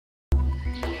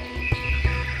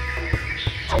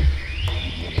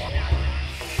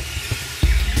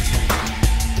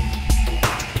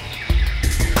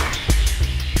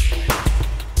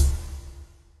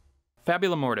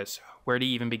Fabula Mortis, where to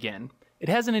even begin? It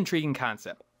has an intriguing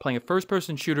concept, playing a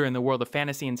first-person shooter in the world of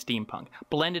fantasy and steampunk,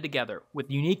 blended together with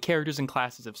unique characters and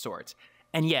classes of sorts.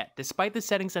 And yet, despite the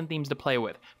settings and themes to play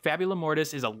with, Fabula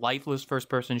Mortis is a lifeless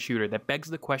first-person shooter that begs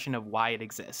the question of why it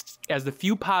exists, as the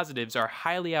few positives are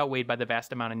highly outweighed by the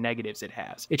vast amount of negatives it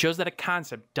has. It shows that a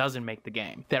concept doesn't make the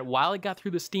game, that while it got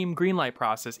through the Steam greenlight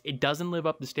process, it doesn't live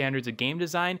up to standards of game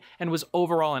design and was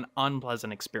overall an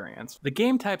unpleasant experience. The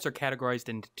game types are categorized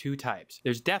into two types.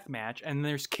 There's Deathmatch, and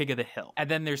there's King of the Hill. And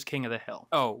then there's King of the Hill.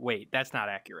 Oh, wait, that's not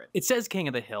accurate. It says King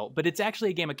of the Hill, but it's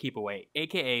actually a game of keep away,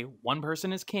 aka one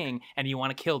person is king, and you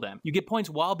want to kill them. You get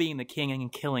points while being the king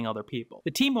and killing other people.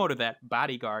 The team mode of that,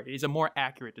 Bodyguard, is a more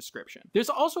accurate description. There's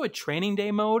also a training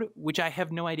day mode, which I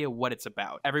have no idea what it's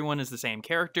about. Everyone is the same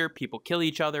character, people kill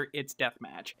each other, it's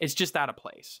deathmatch. It's just out of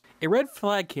place. A red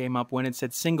flag came up when it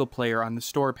said single player on the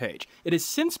store page. It has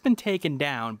since been taken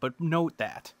down, but note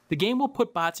that. The game will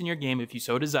put bots in your game if you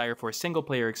so desire for a single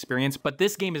player experience, but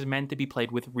this game is meant to be played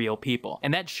with real people,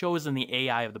 and that shows in the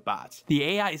AI of the bots. The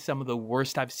AI is some of the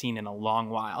worst I've seen in a long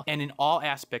while, and in all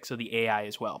aspects of the AI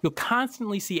as well. You'll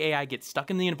constantly see AI get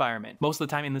stuck in the environment, most of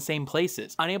the time in the same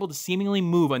places, unable to seemingly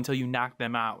move until you knock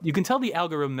them out. You can tell the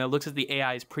algorithm that looks at the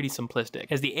AI is pretty simplistic,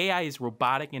 as the AI is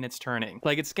robotic in its turning,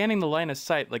 like it's scanning the line of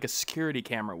sight like a security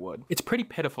camera would. It's pretty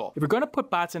pitiful. If you're going to put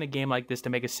bots in a game like this to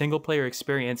make a single player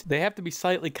experience, they have to be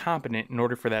slightly competent in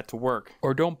order for that to work,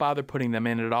 or don't bother putting them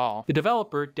in at all. The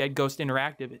developer, Dead Ghost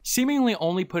Interactive, seemingly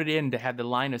only put it in to have the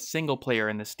line of single player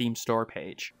in the Steam store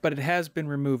page, but it has been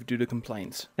removed due to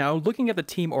complaints. Now, looking at the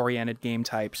team-oriented game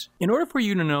types, in order for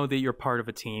you to know that you're part of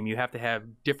a team, you have to have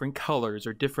different colors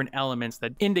or different elements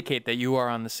that indicate that you are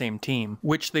on the same team,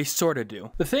 which they sorta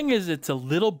do. The thing is, it's a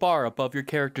little bar above your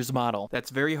character's model that's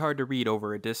very hard to read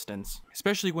over a distance,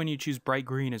 especially when you choose bright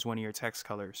green as one of your text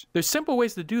colors. There's simple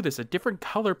ways to do this, a different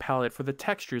color palette for the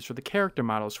textures for the character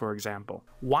models, for example.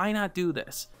 Why not do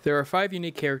this? There are 5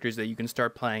 unique characters that you can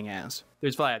start playing as.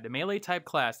 There's Vlad, the melee type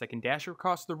class that can dash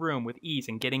across the room with ease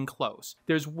and getting close.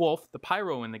 There's Wolf, the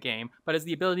pyro in the game, but has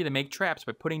the ability to make traps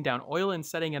by putting down oil and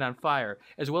setting it on fire,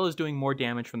 as well as doing more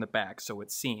damage from the back, so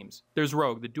it seems. There's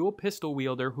Rogue, the dual pistol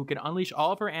wielder who can unleash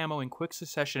all of her ammo in quick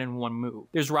succession in one move.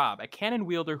 There's Rob, a cannon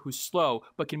wielder who's slow,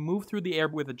 but can move through the air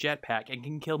with a jetpack and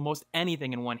can kill most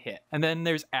anything in one hit. And then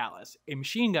there's Alice, a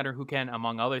machine gunner who can,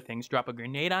 among other things, drop a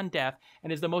grenade on death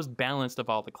and is the most balanced of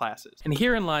all the classes. And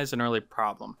herein lies an early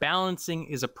problem. Balancing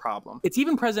is a problem. It's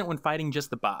even present when fighting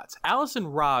just the bots. Alice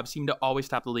and Rob seem to always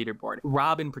top the leaderboard.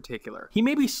 Rob in particular. He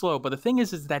may be slow, but the thing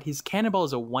is that his cannonball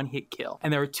is a one-hit kill,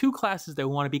 and there are 2 classes that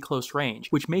want to be close range,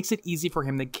 which makes it easy for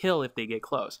him to kill if they get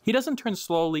close. He doesn't turn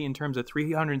slowly in terms of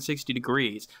 360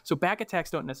 degrees, so back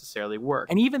attacks don't necessarily work.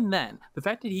 And even then, the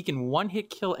fact that he can one-hit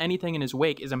kill anything in his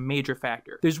wake is a major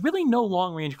factor. There's really no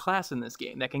long-range class in this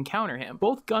game that can counter him.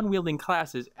 Both gun-wielding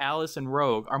classes, Alice and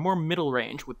Rogue, are more middle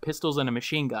range with pistols and a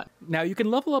machine gun. Now, you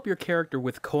can level up your character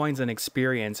with coins and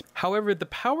experience. However, the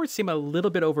powers seem a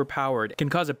little bit overpowered, can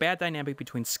cause a bad dynamic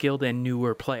between skilled and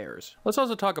newer players. Let's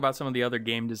also talk about some of the other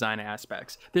game design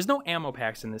aspects. There's no ammo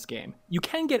packs in this game. You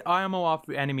can get ammo off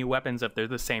enemy weapons if they're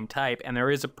the same type, and there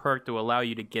is a perk to allow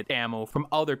you to get ammo from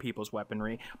other people's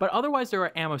weaponry, but otherwise there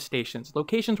are ammo stations,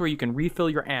 locations where you can refill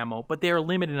your ammo, but they are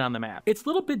limited on the map. It's a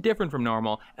little bit different from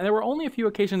normal, and there were only a few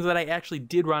occasions that I actually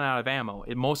did run out of ammo,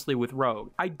 mostly with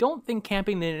Rogue. I don't think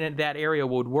camping in that area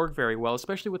would work very well,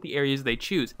 especially with the areas they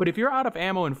choose, but if you're out of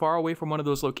ammo and far away from one of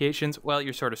those locations, well,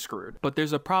 you're sort of screwed. But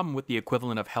there's a problem with the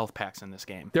equivalent of health packs in this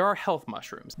game. There are health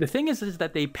mushrooms. The thing is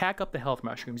that they pack up the health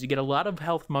mushrooms. You get a lot of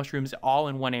health mushrooms all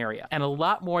in one area, and a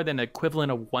lot more than the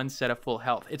equivalent of 1 set of full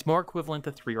health. It's more equivalent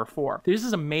to 3 or 4. This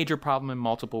is a major problem in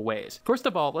multiple ways. First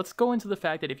of all, let's go into the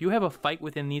fact that if you have a fight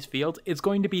within these fields, it's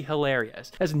going to be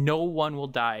hilarious, as no one will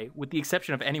die, with the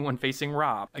exception of anyone facing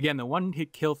Rob. Again, the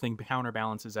one-hit kill thing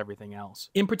counterbalances everything else.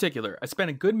 In particular, I spent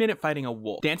a good minute fighting a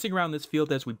wolf, dancing around this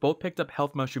field as we both picked up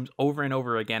health mushrooms over and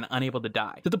over again, unable to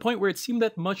die, to the point where it seemed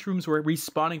that mushrooms were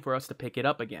respawning for us to pick it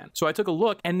up again. So I took a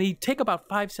look, and they take about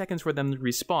 5 seconds for them to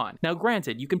respawn. Now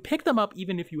granted, you can pick them up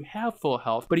even if you have full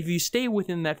health, but if you stay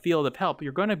within that field of help,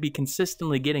 you're going to be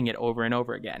consistently getting it over and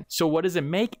over again. So what does it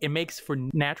make? It makes for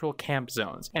natural camp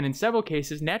zones, and in several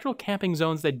cases, natural camping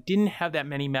zones that didn't have that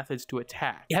many methods to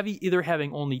attack. You have either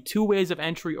having only 2 ways of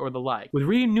entry or the like. With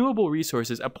renewable renewable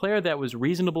resources, a player that was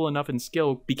reasonable enough in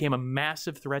skill became a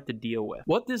massive threat to deal with.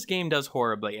 What this game does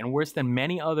horribly, and worse than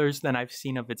many others than I've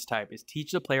seen of its type, is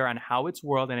teach the player on how its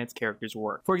world and its characters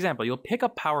work. For example, you'll pick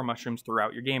up power mushrooms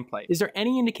throughout your gameplay. Is there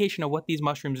any indication of what these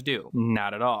mushrooms do?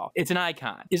 Not at all. It's an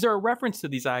icon. Is there a reference to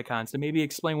these icons to maybe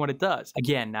explain what it does?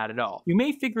 Again, not at all. You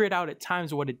may figure it out at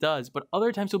times what it does, but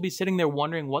other times you'll be sitting there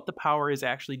wondering what the power is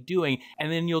actually doing,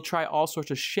 and then you'll try all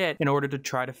sorts of shit in order to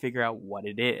try to figure out what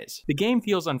it is. The game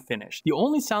feels unfinished. The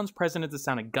only sounds present is the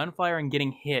sound of gunfire and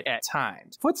getting hit at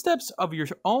times. Footsteps of your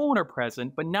own are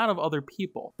present, but not of other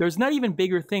people. There's not even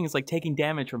bigger things like taking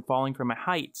damage from falling from a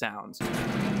height sounds.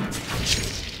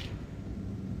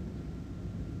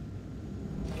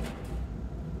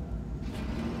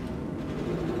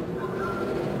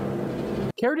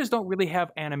 Characters don't really have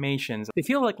animations. They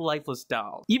feel like lifeless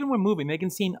dolls. Even when moving, they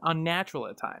can seem unnatural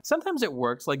at times. Sometimes it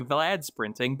works, like Vlad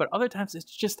sprinting, but other times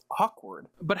it's just awkward.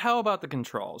 But how about the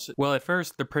controls? Well, at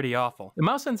first, they're pretty awful. The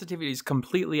mouse sensitivity is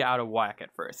completely out of whack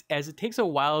at first, as it takes a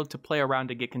while to play around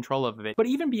to get control of it. But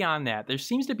even beyond that, there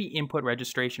seems to be input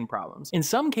registration problems. In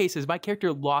some cases, my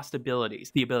character lost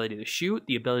abilities. The ability to shoot,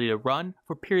 the ability to run,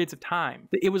 for periods of time.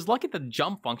 It was lucky that the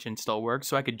jump function still worked,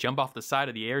 so I could jump off the side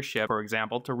of the airship, for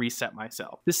example, to reset myself.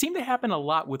 This seemed to happen a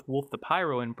lot with Wolf the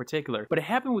Pyro in particular, but it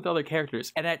happened with other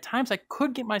characters, and at times I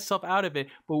could get myself out of it,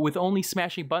 but with only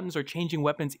smashing buttons or changing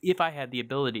weapons if I had the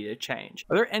ability to change.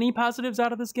 Are there any positives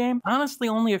out of this game? Honestly,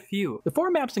 only a few. The 4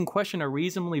 maps in question are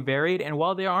reasonably varied, and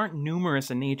while they aren't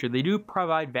numerous in nature, they do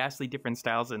provide vastly different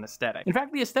styles and aesthetic. In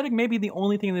fact, the aesthetic may be the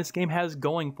only thing this game has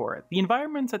going for it. The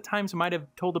environments at times might have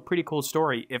told a pretty cool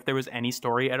story, if there was any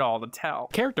story at all to tell.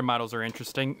 Character models are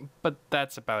interesting, but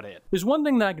that's about it. There's one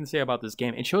thing that I can say about this game.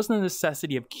 It shows the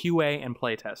necessity of QA and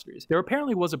playtesters. There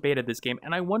apparently was a beta of this game,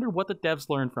 and I wonder what the devs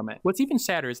learned from it. What's even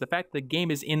sadder is the fact the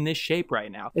game is in this shape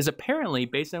right now, is apparently,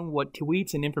 based on what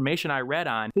tweets and information I read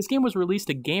on, this game was released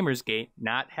to Gamersgate,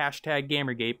 not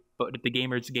 #Gamergate, but at the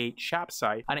Gamersgate shop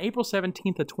site on April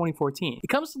 17th of 2014. It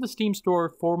comes to the Steam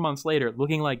store 4 months later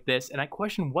looking like this, and I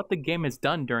question what the game has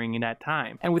done during that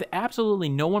time. And with absolutely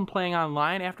no one playing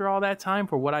online after all that time,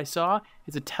 for what I saw,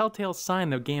 it's a telltale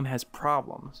sign the game has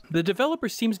problems. The developer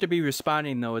seems to be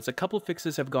responding though, as a couple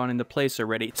fixes have gone into place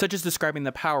already, such as describing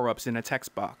the power-ups in a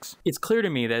text box. It's clear to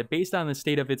me that based on the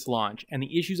state of its launch and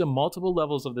the issues of multiple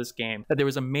levels of this game, that there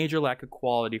was a major lack of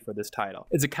quality for this title.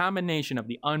 It's a combination of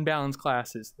the unbalanced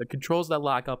classes, the controls that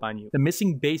lock up on you, the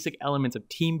missing basic elements of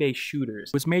team-based shooters.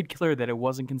 It was made clear that it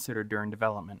wasn't considered during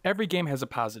development. Every game has a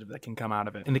positive that can come out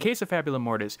of it. In the case of Fabula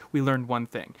Mortis, we learned one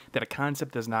thing, that a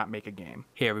concept does not make a game.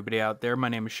 Hey everybody out there, my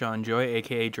name is Sean Joy,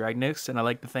 aka Dragnix, and I'd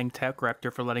like to thank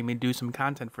TechRaptor for letting me do some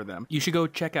content for them. You should go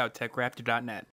check out TechRaptor.net.